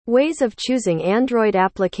ways of choosing Android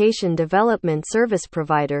application development service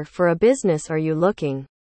provider for a business. Are you looking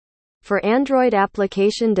for Android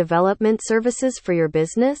application development services for your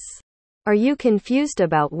business? Are you confused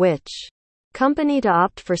about which company to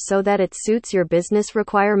opt for so that it suits your business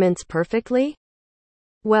requirements perfectly?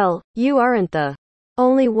 Well, you aren't the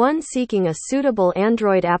only one seeking a suitable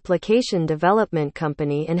Android application development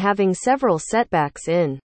company and having several setbacks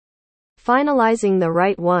in finalizing the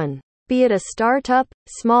right one. Be it a startup,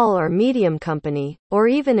 small or medium company, or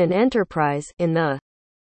even an enterprise, in the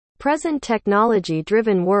present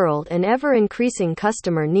technology-driven world and ever-increasing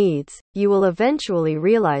customer needs, you will eventually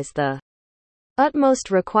realize the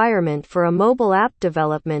utmost requirement for a mobile app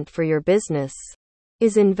development for your business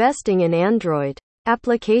is investing in Android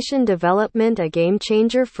application development, a game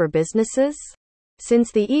changer for businesses?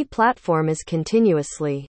 Since the e-platform is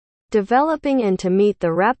continuously developing and to meet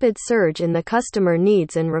the rapid surge in the customer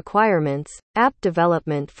needs and requirements, app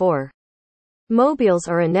development for mobiles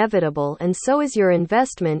are inevitable, and so is your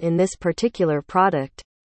investment in this particular product.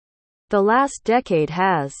 The last decade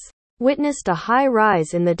has witnessed a high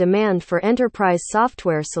rise in the demand for enterprise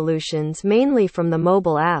software solutions, mainly from the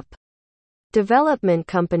mobile app development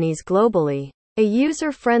companies globally. A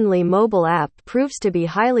user-friendly mobile app proves to be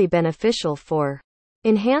highly beneficial for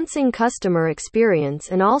enhancing customer experience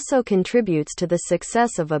and also contributes to the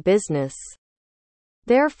success of a business.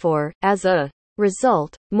 Therefore, as a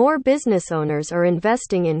result, more business owners are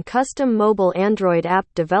investing in custom mobile Android app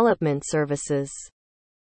development services.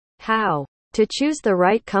 How to choose the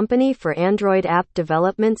right company for Android app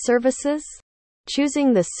development services?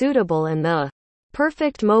 Choosing the suitable and the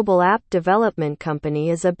perfect mobile app development company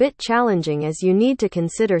is a bit challenging, as you need to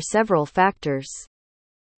consider several factors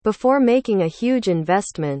before making a huge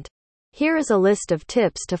investment. Here is a list of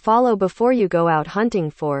tips to follow before you go out hunting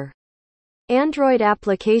for Android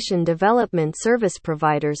application development service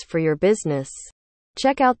providers for your business.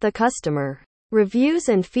 Check out the customer reviews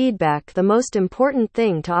and feedback. The most important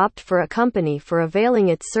thing to opt for a company for availing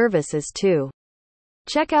its service is to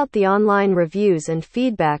check out the online reviews and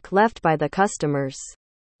feedback left by the customers.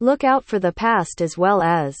 Look out for the past as well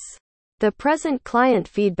as the present client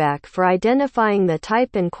feedback for identifying the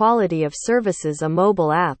type and quality of services a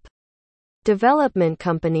mobile app development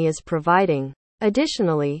company is providing.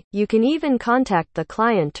 Additionally, you can even contact the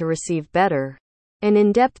client to receive better and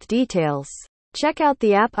in-depth details. Check out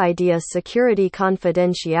the app idea. Security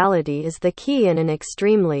confidentiality is the key and an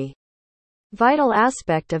extremely vital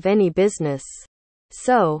aspect of any business.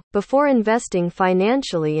 So, before investing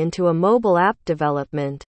financially into a mobile app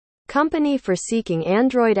development company for seeking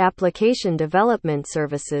Android application development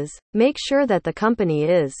services, make sure that the company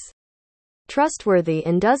is trustworthy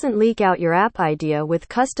and doesn't leak out your app idea with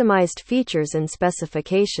customized features and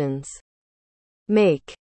specifications.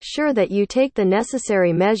 Make sure that you take the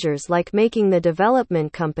necessary measures, like making the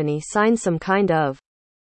development company sign some kind of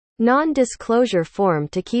non-disclosure form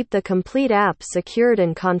to keep the complete app secured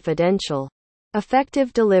and confidential.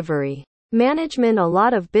 Effective delivery management. A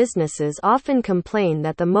lot of businesses often complain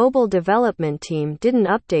that the mobile development team didn't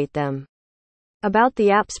update them about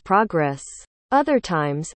the app's progress. Other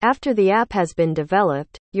times, after the app has been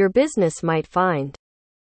developed, your business might find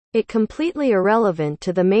it completely irrelevant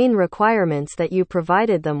to the main requirements that you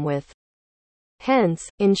provided them with. Hence,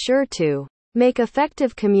 ensure to make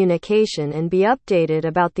effective communication and be updated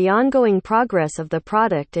about the ongoing progress of the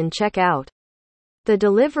product, and check out the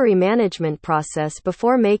delivery management process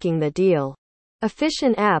before making the deal.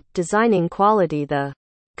 Efficient app designing quality. The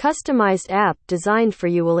customized app designed for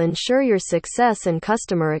you will ensure your success and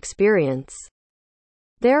customer experience.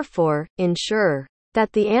 Therefore, ensure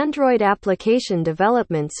that the Android application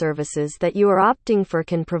development services that you are opting for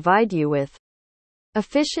can provide you with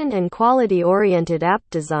efficient and quality-oriented app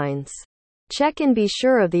designs. Check and be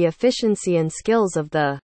sure of the efficiency and skills of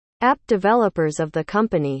the app developers of the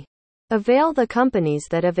company. Avail the companies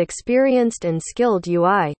that have experienced and skilled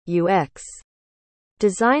UI, UX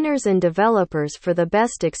designers and developers for the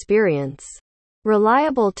best experience.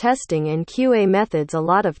 Reliable testing and QA methods. A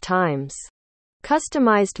lot of times,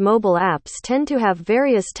 customized mobile apps tend to have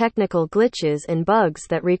various technical glitches and bugs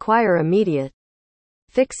that require immediate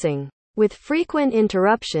fixing. With frequent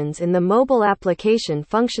interruptions in the mobile application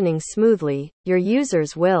functioning smoothly, your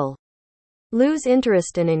users will lose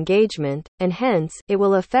interest and engagement, and hence, it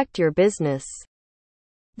will affect your business.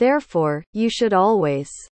 Therefore, you should always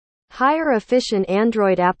hire efficient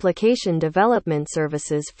Android application development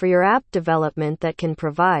services for your app development that can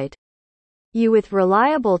provide you with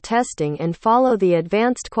reliable testing and follow the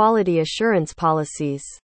advanced quality assurance policies.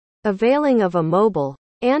 Availing of a mobile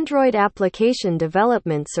Android application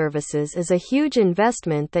development services is a huge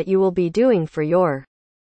investment that you will be doing for your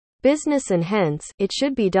business, and hence, it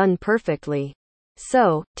should be done perfectly.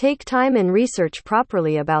 So, take time and research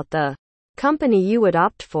properly about the company you would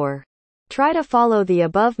opt for. Try to follow the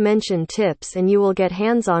above mentioned tips and you will get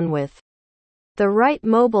hands-on with the right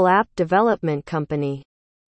mobile app development company.